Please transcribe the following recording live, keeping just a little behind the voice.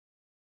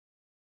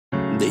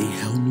They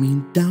held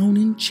me down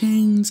in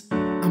chains.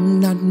 I'm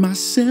not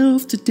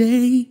myself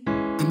today.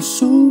 I'm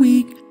so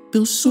weak,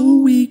 feel so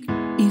weak.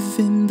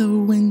 Even the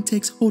wind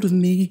takes hold of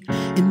me,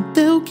 and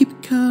they'll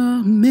keep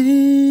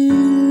coming.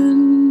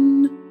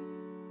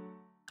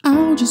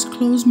 I'll just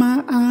close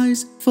my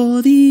eyes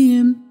for the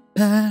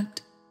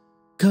impact,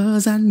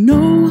 'cause I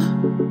know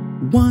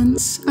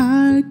once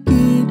I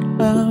get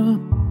up,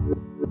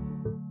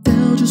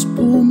 they'll just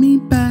pull me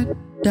back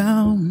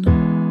down.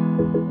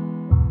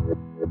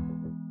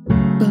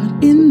 But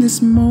in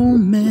this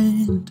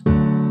moment,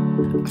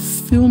 I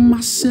feel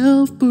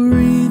myself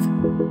breathe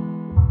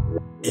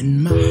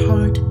and my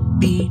heart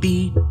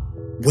beat.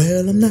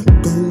 Well, I'm not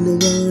gonna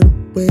run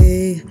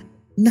away,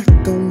 not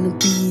gonna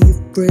be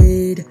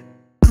afraid.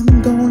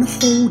 I'm gonna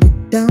hold it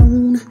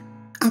down.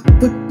 I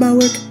put my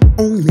work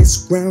on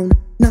this ground.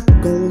 Not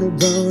gonna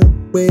run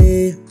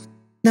away,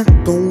 not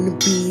gonna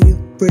be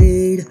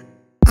afraid.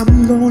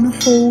 I'm gonna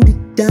hold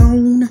it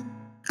down.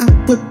 I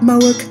put my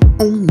work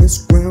on this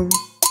ground.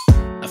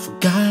 I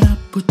forgot I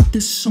put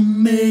this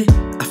on me.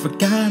 I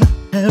forgot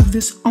I have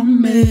this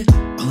on me.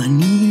 All I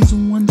need is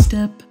one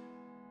step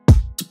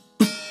to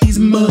put these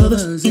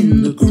mothers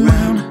in the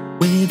ground.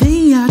 Where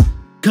they at?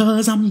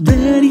 'Cause I'm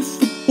ready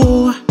for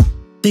war.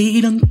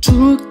 They done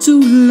took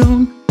too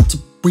long to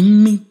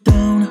bring me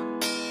down.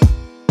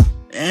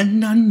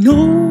 And I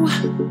know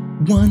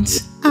once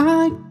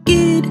I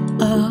get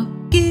up,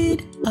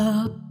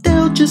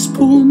 they'll just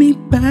pull me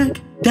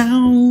back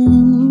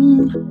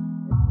down.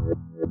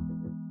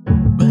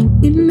 But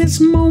in this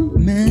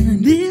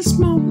moment,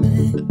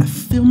 I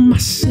feel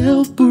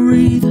myself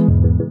breathe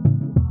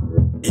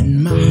and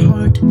my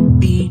heart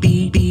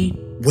beat.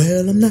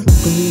 Well, I'm not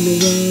gonna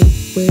run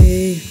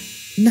away,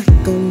 not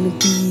gonna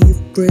be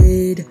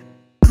afraid.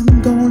 I'm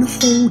gonna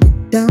hold it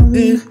down.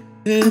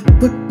 I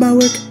put my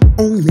work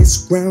on this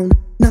ground.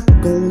 Not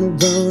gonna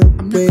run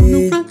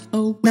away,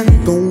 not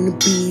gonna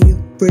be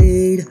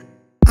afraid.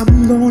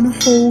 I'm gonna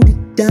hold it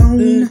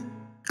down.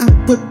 I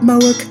put my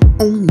work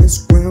on this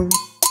ground.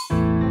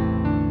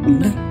 I'm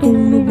not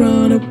gonna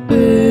run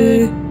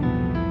away.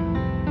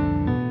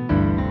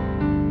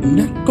 I'm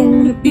not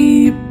gonna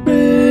be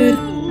afraid.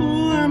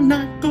 Oh, I'm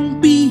not gonna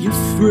be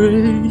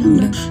afraid. I'm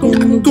not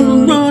gonna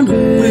run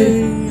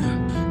away.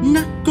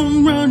 Not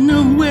gonna run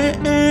away.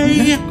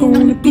 Not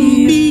gonna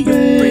be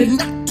afraid.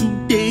 Not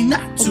today,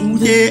 not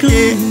today.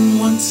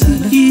 Once I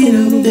get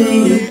up,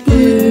 they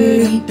put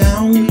me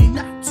down.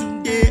 Not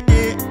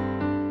today.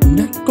 I'm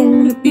not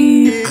gonna be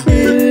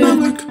afraid. Put my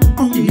work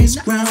on this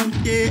ground.